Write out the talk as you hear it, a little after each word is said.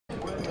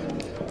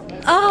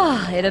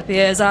It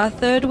appears our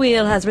third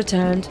wheel has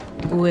returned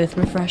with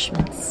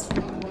refreshments.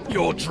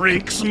 Your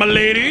drinks, my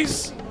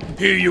ladies?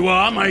 Here you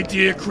are, my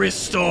dear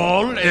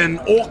Krystall, an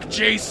Orc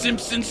J.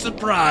 Simpson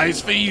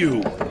surprise for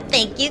you.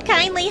 Thank you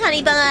kindly,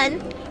 honey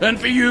bun. And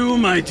for you,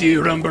 my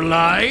dear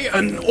Umbrelei,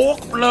 an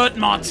Orc Blood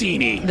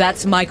Martini.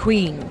 That's my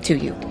queen to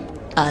you,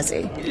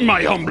 Ozzy.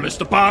 My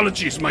humblest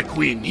apologies, my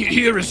queen.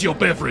 Here is your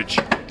beverage.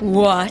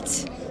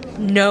 What?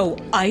 No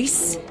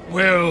ice?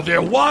 Well,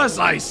 there was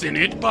ice in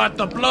it, but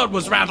the blood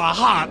was rather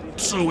hot,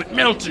 so it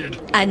melted.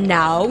 And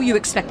now you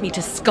expect me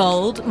to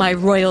scald my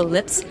royal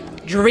lips,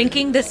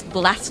 drinking this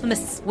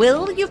blasphemous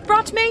swill you've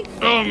brought me?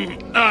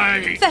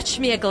 Fetch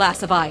me a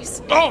glass of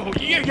ice. Oh,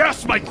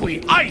 yes, my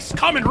queen. Ice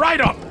coming right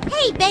up.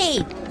 Hey,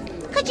 babe.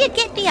 Could you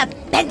get me a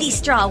bendy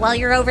straw while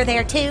you're over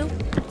there, too?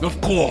 Of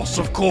course,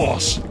 of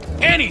course.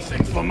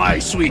 Anything for my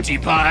sweetie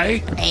pie.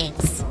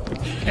 Thanks.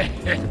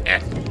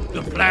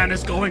 The plan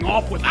is going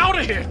off without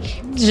a hitch.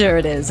 Sure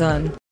it is, hon.